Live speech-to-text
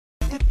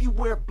If you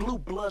wear blue,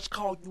 bloods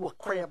call you a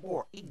crab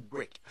or a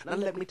egret. Now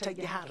let me tell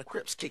you how the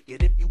Crips kick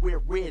it. If you wear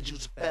red,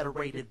 you's a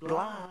federated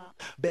blob,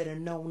 better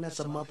known as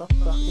a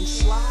motherfucking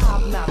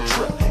slob. Now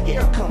trip,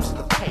 here comes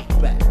the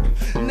payback.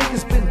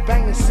 Niggas been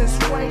banging since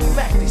way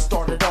back. They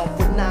started off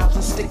with knives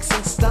and sticks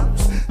and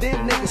stumps.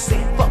 Then niggas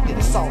said fuck it,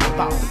 it's all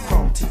about the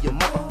crumb to your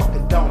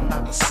motherfucking dome,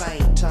 not the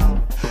same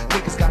time.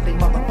 Niggas got their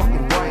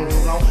motherfucking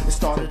brains on. It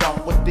started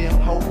off with them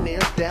holding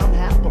theirs down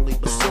happily,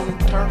 but soon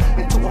it turned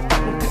into a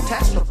fucking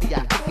catastrophe.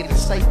 I kick it and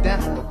stay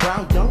down the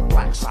ground, young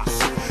blacks I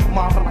see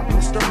marvel like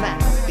Mr.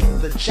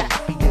 McAfee. The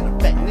jack be in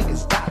effect,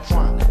 niggas die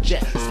trying to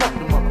jet. Smoke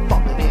the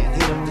motherfucker, then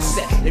hit up the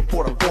set. They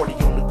poured a 40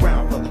 on the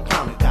ground for the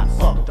clown got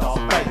fucked off.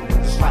 Baby,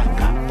 this life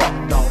got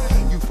fucked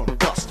off. You from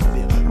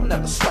Busterville, I'll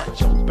never sweat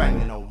you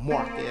banging no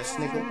mark ass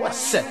nigga. What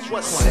set you?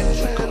 What set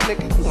you?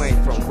 Nigga, you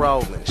ain't from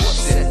rolling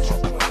shit.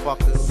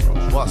 Motherfucker from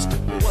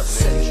Busterville. What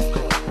set you?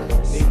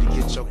 Need to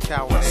get your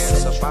coward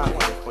ass up out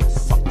of here before you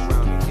fuck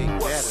around and get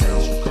better.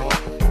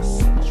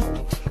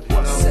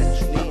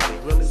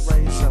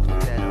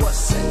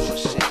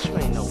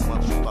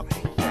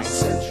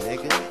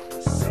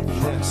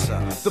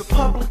 The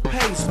public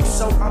pays me,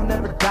 so I'll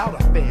never doubt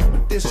a fan.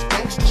 But this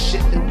gangsta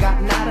shit done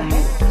gotten out of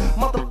hand.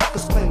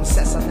 Motherfuckers claiming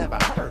sets I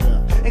never heard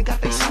of, and got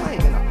they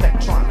slang in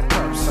effect trying to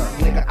curse her.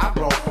 Nigga, I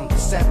rolled from the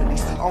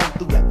 70s on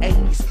through the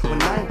 80s. When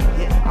 90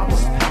 hit, I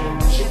was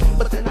paying shit,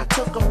 but then I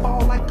took a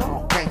fall like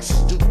all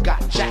gangsters do.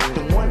 Got jacked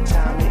and one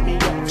time hit me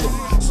up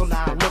too. So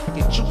now I look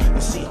at you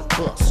and see a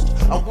bust.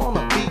 I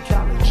wanna be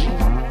college G,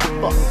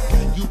 fuck.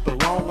 You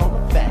belong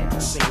on the fag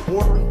scene,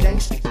 ordering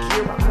gangsta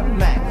gear out of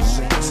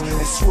magazines,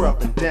 and swear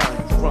up and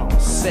down you wrong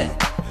set.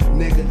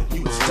 Nigga,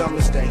 you as dumb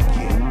as they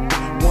get.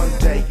 One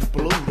day you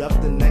blew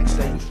up, the next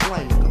day you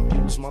flaming.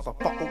 Confused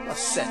motherfucker, what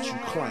set you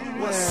claim?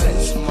 What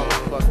set you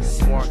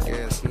motherfucking mark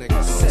ass niggas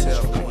gonna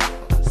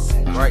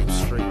tell me Grape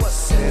Street.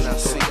 Then I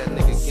see that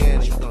nigga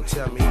again, he's gonna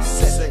tell me he's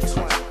 6.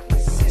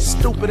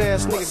 Stupid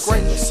ass nigga,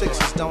 Grape and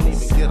 6s don't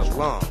even get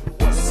along.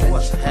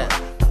 What's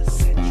happening?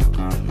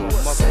 You a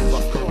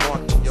motherfucking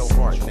mark to your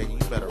heart, nigga.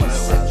 You better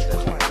realize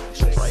that.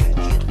 Straight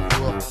get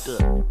whooped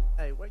up.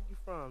 Hey, where you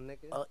from,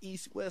 nigga?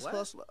 East West What?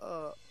 Hustler.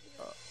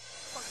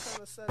 What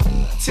kind of set?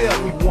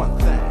 Tell me one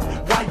thing,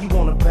 why you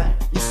wanna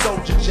back? You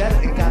sold your Jetta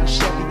and got a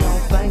Chevy on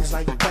things. Now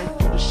you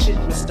think you the shit,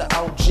 Mr.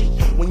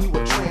 OG. When you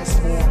a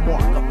transform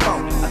mark, a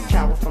phony, a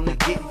coward from the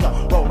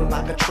get-go, rolling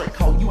like a trick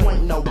hoe. You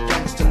ain't no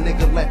gangster,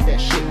 nigga, let that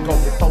shit go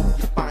before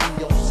you find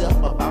yourself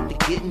about to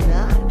get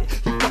knotted.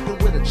 You fucking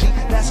with a G,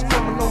 that's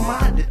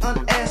criminal-minded.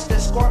 Unasked,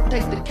 that scarf,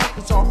 take the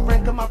captains off,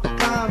 Frank, come out the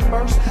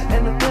Converse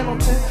and the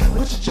Pendleton.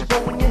 Which you go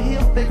when your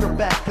heel figure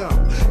back up.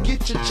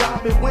 Get your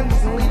job at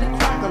Wendy's and leave the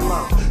crack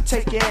alone.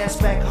 Take your ass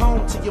back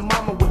home to your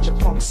mama with your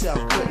punk self.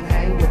 Couldn't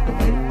hang with the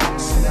way the punk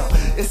smell.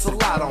 It's a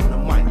lot on the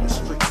mining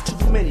streets,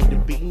 too many to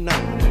be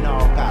named, and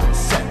all got a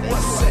set.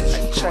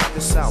 Hey, check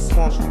this out,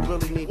 punk. You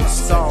really need to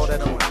stall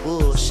that old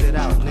bullshit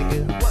out,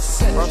 nigga.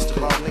 First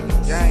of all,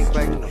 nigga,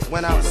 gangbanging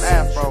went out with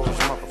afros,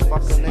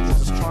 motherfucker.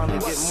 Niggas is trying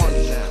to get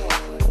money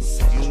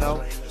now. You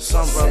know,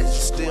 some brothers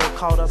are still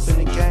caught up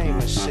in the game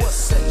and shit.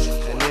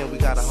 And then we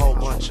got a whole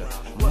bunch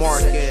of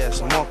mark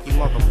ass, monkey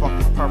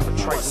motherfucking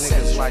perpetrate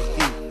niggas like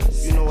you.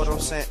 You know what I'm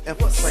saying?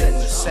 Infiltrating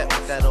the set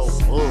with that old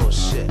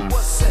bullshit.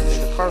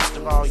 Nigga, first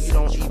of all, you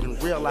don't even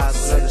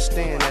realize and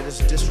understand that it's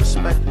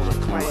disrespectful to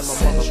claim a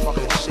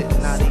motherfucking shit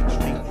and not even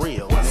be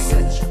real,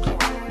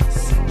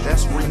 nigga.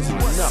 That's reason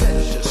enough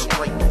to just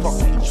straight fuck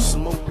you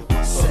smooth.